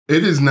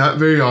It is not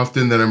very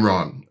often that I'm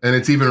wrong, and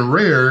it's even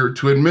rare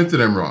to admit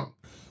that I'm wrong.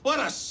 What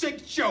a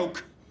sick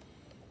joke!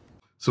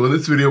 So in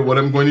this video, what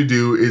I'm going to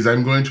do is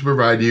I'm going to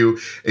provide you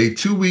a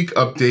 2-week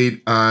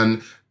update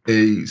on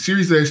a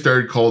series that I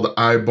started called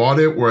I Bought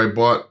It, where I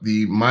bought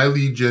the My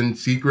Lead Gen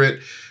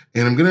Secret.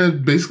 And I'm going to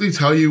basically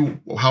tell you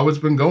how it's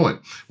been going.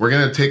 We're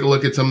going to take a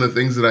look at some of the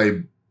things that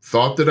I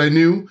thought that I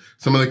knew,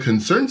 some of the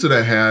concerns that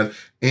I had,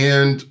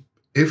 and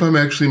if I'm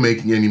actually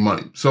making any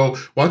money. So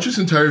watch this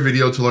entire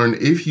video to learn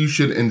if you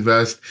should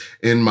invest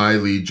in My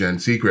Lead Gen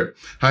Secret.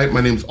 Hi, my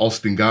name is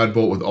Alston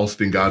Godbolt with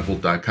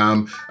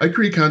alstongodbolt.com. I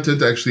create content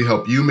to actually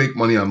help you make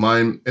money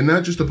online and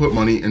not just to put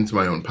money into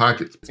my own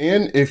pockets.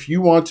 And if you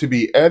want to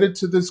be added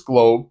to this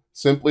globe,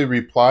 simply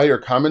reply or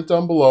comment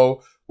down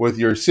below with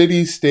your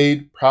city,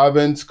 state,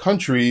 province,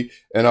 country,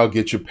 and I'll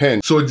get you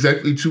pinned. So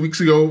exactly 2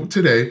 weeks ago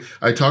today,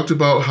 I talked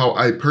about how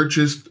I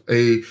purchased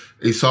a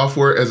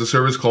software as a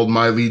service called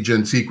My Lead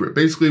Gen Secret.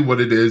 Basically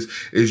what it is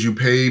you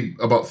pay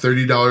about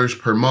 $30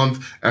 per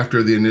month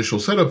after the initial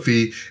setup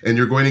fee, and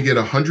you're going to get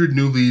 100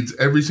 new leads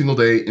every single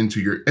day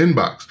into your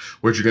inbox.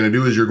 What you're going to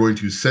do is you're going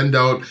to send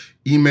out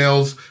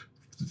emails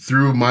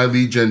through My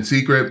Lead Gen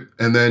Secret,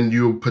 and then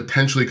you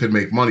potentially could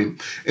make money.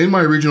 In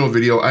my original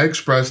video, I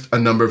expressed a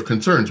number of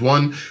concerns.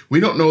 One, we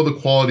don't know the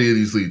quality of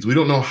these leads. We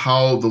don't know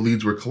how the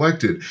leads were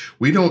collected.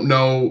 We don't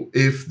know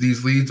if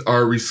these leads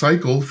are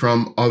recycled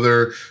from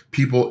other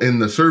people in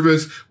the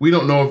service. We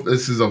don't know if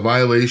this is a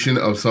violation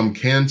of some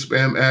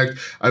CAN-SPAM Act.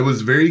 I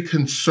was very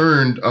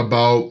concerned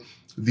about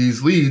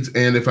these leads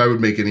and if I would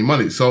make any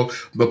money. So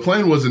the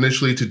plan was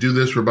initially to do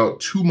this for about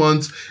 2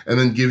 months and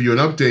then give you an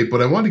update,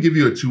 but I want to give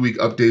you a 2-week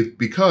update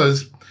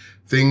because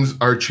things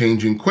are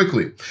changing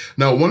quickly.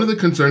 Now, one of the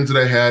concerns that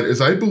I had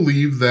is I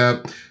believe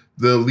that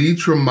the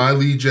leads from My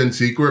Lead Gen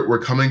Secret were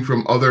coming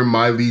from other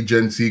My Lead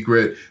Gen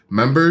Secret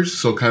members,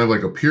 so kind of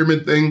like a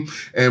pyramid thing.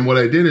 And what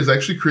I did is I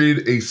actually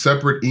created a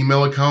separate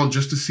email account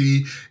just to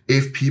see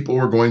if people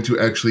were going to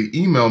actually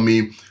email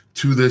me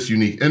to this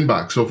unique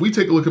inbox. So if we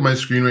take a look at my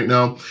screen right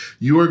now,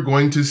 you are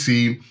going to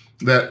see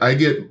that I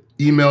get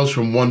emails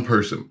from one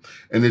person,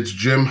 and it's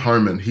Jim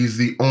Harmon. He's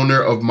the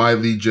owner of My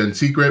Lead Gen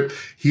Secret.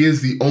 He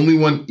is the only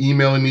one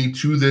emailing me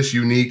to this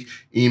unique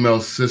email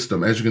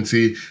system. As you can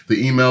see,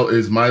 the email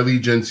is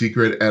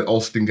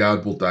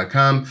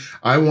myleadgensecret@alstongodbolt.com.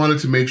 I wanted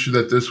to make sure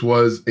that this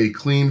was a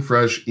clean,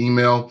 fresh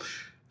email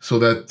so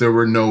that there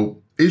were no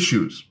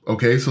issues.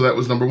 Okay, so that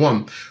was number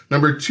one.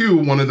 Number two,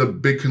 one of the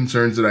big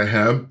concerns that I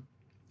have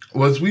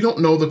was we don't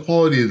know the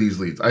quality of these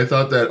leads. I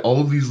thought that all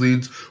of these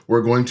leads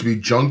were going to be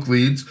junk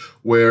leads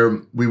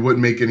where we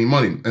wouldn't make any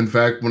money. In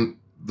fact, when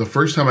the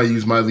first time I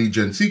used My Lead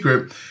Gen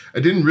Secret, I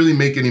didn't really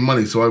make any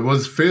money. So I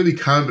was fairly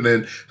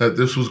confident that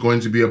this was going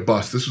to be a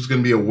bust. This was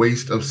going to be a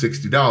waste of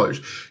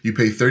 $60. You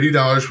pay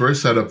 $30 for a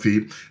setup fee,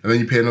 and then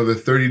you pay another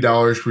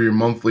 $30 for your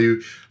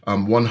monthly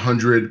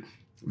 100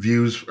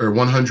 views or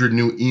 100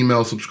 new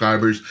email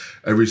subscribers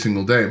every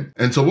single day.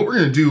 And so what we're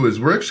going to do is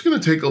we're actually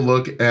going to take a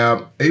look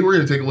at, we're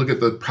going to take a look at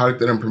the product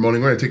that I'm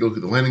promoting. We're going to take a look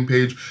at the landing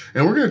page,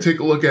 and we're going to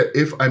take a look at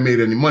if I made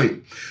any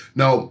money.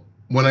 Now,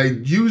 when I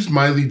used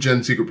My Lead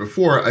Gen Secret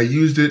before, I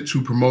used it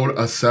to promote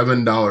a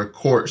 $7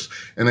 course,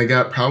 and I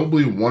got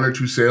probably 1 or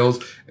 2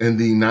 sales in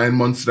the 9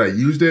 months that I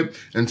used it.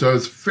 And so I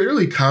was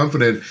fairly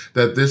confident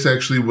that this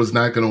actually was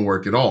not going to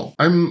work at all.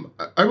 I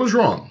was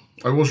wrong.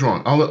 I was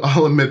wrong.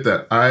 I'll admit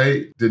that.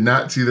 I did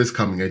not see this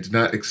coming. I did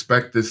not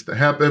expect this to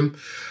happen.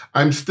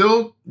 I'm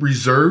still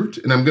reserved,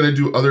 and I'm going to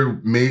do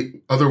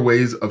other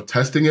ways of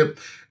testing it,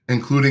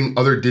 including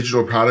other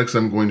digital products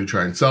I'm going to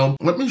try and sell.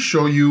 Let me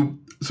show you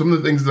some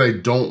of the things that I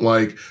don't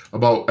like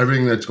about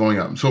everything that's going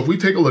on. So if we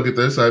take a look at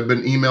this, I've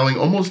been emailing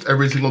almost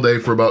every single day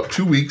for about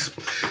 2 weeks.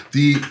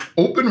 The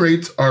open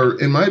rates are,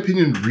 in my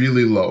opinion,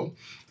 really low.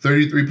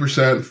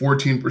 33%,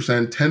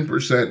 14%,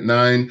 10%,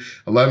 9,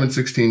 11,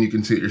 16, you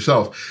can see it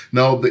yourself.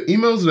 Now, the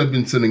emails that I've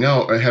been sending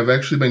out have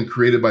actually been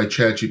created by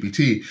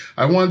ChatGPT.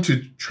 I wanted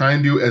to try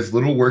and do as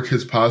little work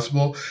as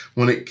possible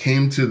when it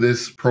came to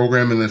this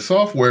program and this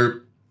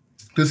software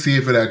to see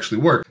if it actually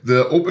worked.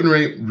 The open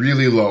rate,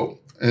 really low.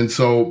 And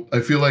so I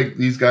feel like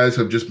these guys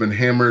have just been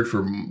hammered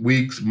for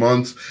weeks,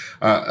 months.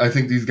 I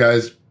think these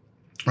guys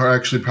are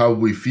actually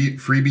probably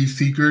freebie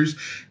seekers.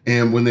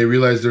 And when they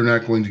realize they're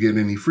not going to get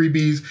any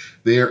freebies,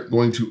 they are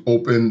going to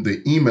open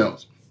the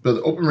emails. But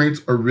the open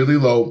rates are really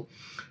low,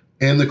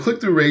 and the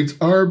click-through rates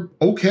are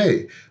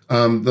okay.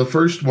 The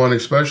first one,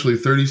 especially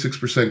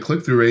 36%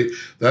 click-through rate,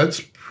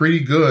 that's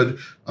pretty good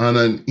on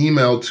an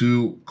email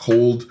to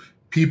cold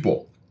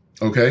people.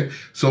 Okay,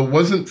 so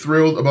wasn't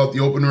thrilled about the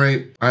open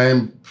rate. I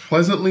am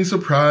pleasantly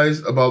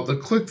surprised about the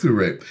click-through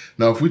rate.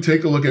 Now, if we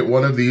take a look at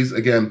one of these,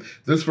 again,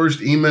 this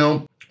first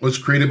email was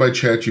created by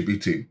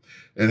ChatGPT.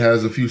 It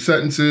has a few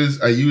sentences.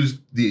 I used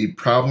the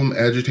problem,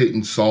 agitate,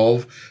 and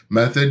solve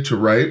method to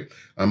write.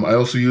 I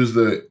also used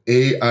the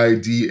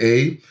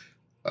AIDA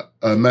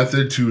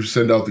method to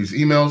send out these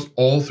emails,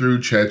 all through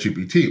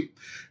ChatGPT.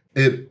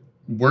 It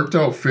worked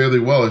out fairly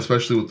well,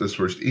 especially with this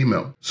first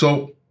email.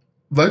 So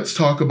let's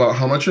talk about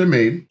how much I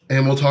made,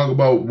 and we'll talk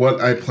about what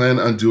I plan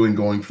on doing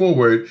going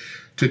forward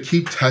to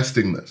keep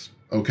testing this.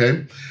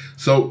 Okay.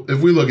 So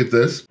if we look at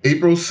this,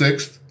 April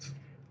 6th,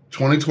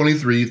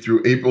 2023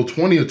 through April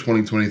 20th,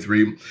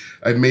 2023,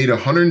 I've made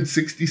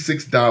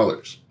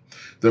 $166.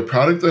 The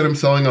product that I'm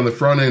selling on the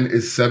front end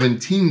is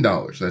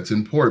 $17. That's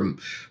important.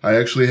 I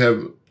actually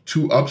have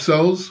 2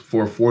 upsells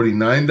for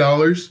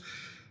 $49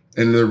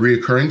 and they're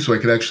reoccurring, so I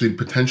could actually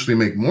potentially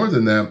make more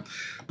than that.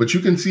 But you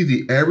can see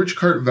the average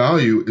cart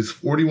value is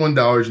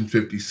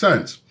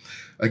 $41.50.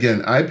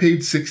 Again, I paid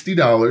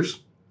 $60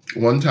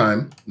 one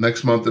time.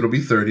 Next month it'll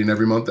be $30 and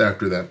every month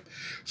after that.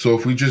 So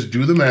if we just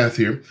do the math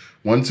here,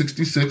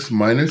 166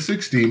 minus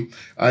 60,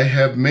 I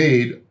have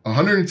made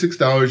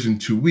 $106 in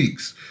 2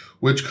 weeks,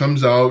 which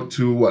comes out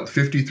to what,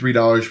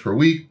 $53 per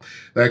week.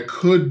 That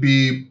could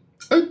be,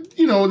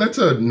 that's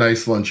a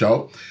nice lunch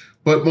out.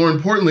 But more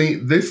importantly,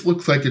 this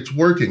looks like it's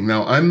working.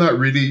 Now, I'm not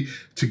ready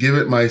to give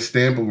it my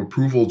stamp of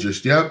approval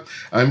just yet.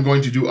 I'm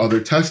going to do other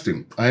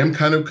testing. I am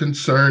kind of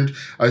concerned.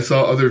 I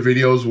saw other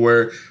videos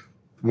where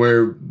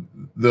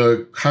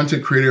the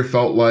content creator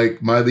felt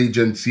like My Lead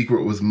Gen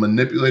Secret was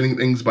manipulating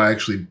things by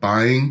actually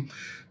buying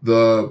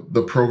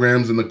the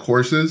programs and the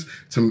courses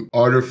to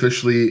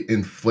artificially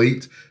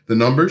inflate the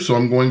numbers. So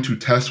I'm going to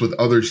test with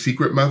other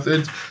secret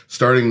methods.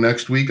 Starting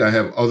next week, I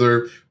have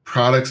other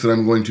products that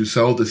I'm going to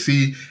sell to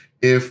see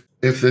if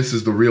this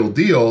is the real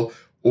deal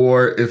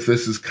or if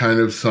this is kind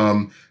of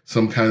some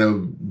kind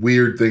of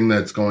weird thing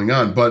that's going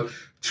on. But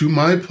to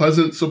my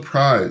pleasant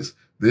surprise,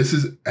 this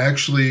is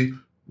actually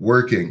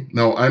working.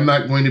 Now, I'm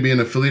not going to be an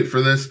affiliate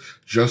for this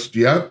just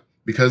yet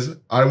because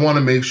I want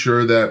to make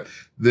sure that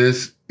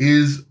this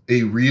is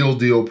a real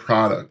deal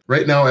product.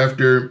 Right now,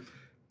 after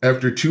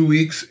 2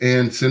 weeks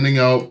and sending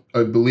out,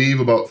 I believe,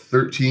 about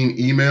 13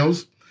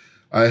 emails,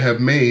 I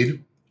have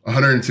made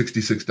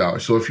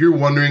 $166. So if you're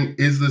wondering,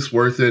 is this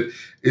worth it?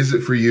 Is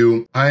it for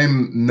you?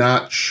 I'm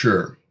not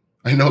sure.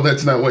 I know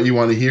that's not what you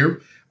want to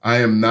hear. I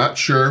am not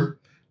sure.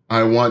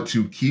 I want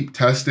to keep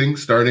testing.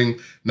 Starting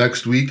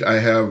next week, I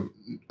have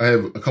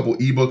a couple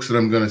ebooks that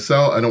I'm going to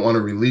sell. I don't want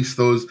to release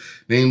those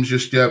names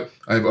just yet.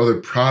 I have other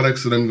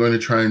products that I'm going to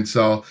try and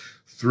sell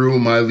through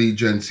My Lead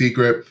Gen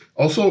Secret.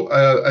 Also,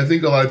 I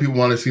think a lot of people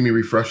want to see me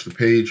refresh the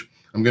page.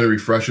 I'm going to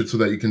refresh it so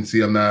that you can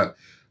see I'm not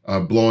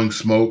blowing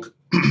smoke.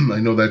 I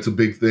know that's a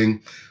big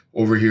thing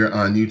over here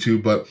on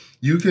YouTube, but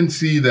you can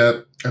see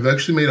that I've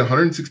actually made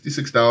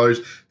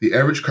 $166. The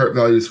average cart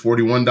value is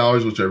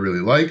 $41, which I really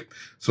like.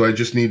 So I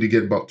just need to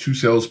get about 2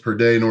 sales per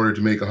day in order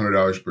to make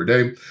 $100 per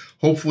day.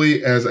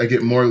 Hopefully, as I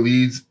get more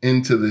leads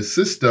into this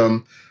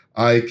system,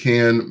 I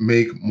can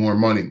make more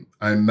money.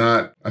 I'm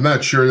not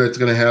sure that's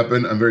going to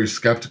happen. I'm very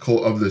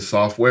skeptical of this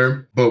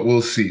software, but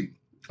we'll see.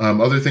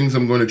 Other things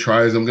I'm going to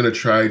try is I'm going to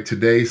try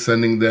today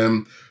sending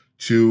them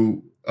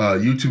to a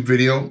YouTube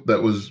video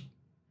that was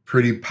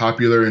pretty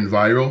popular and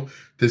viral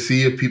to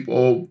see if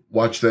people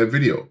watch that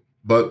video.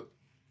 But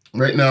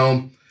right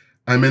now,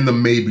 I'm in the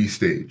maybe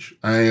stage.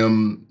 I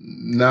am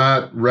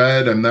not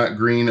red. I'm not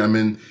green. I'm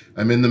in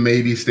the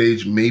maybe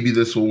stage. Maybe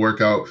this will work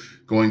out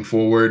going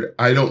forward.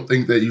 I don't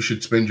think that you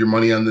should spend your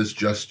money on this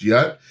just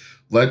yet.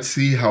 Let's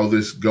see how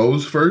this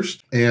goes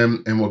first,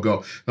 and we'll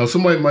go. Now,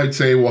 somebody might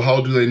say, well,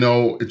 how do they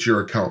know it's your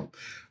account?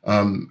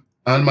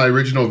 On my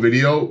original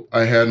video,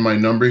 I had my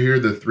number here,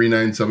 the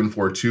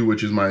 39742,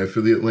 which is my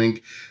affiliate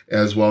link,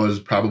 as well as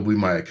probably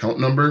my account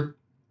number.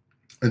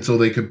 And so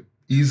they could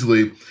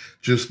easily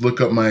just look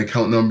up my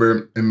account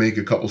number and make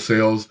a couple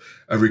sales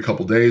every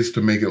couple days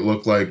to make it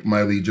look like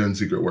My Lead Gen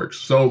Secret works.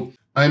 So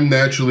I'm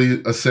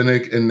naturally a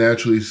cynic and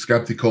naturally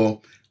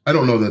skeptical. I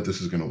don't know that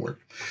this is going to work.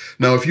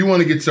 Now, if you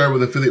want to get started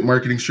with affiliate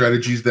marketing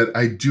strategies that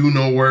I do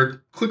know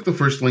work, click the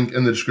first link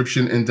in the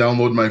description and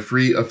download my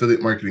free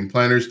affiliate marketing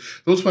planners.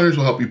 Those planners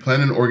will help you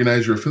plan and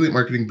organize your affiliate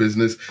marketing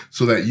business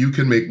so that you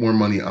can make more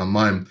money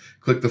online.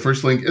 Click the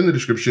first link in the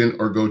description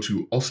or go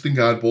to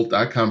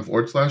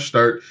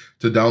alstongodbolt.com/start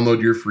to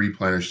download your free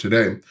planners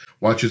today.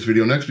 Watch this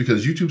video next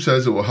because YouTube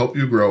says it will help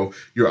you grow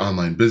your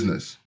online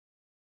business.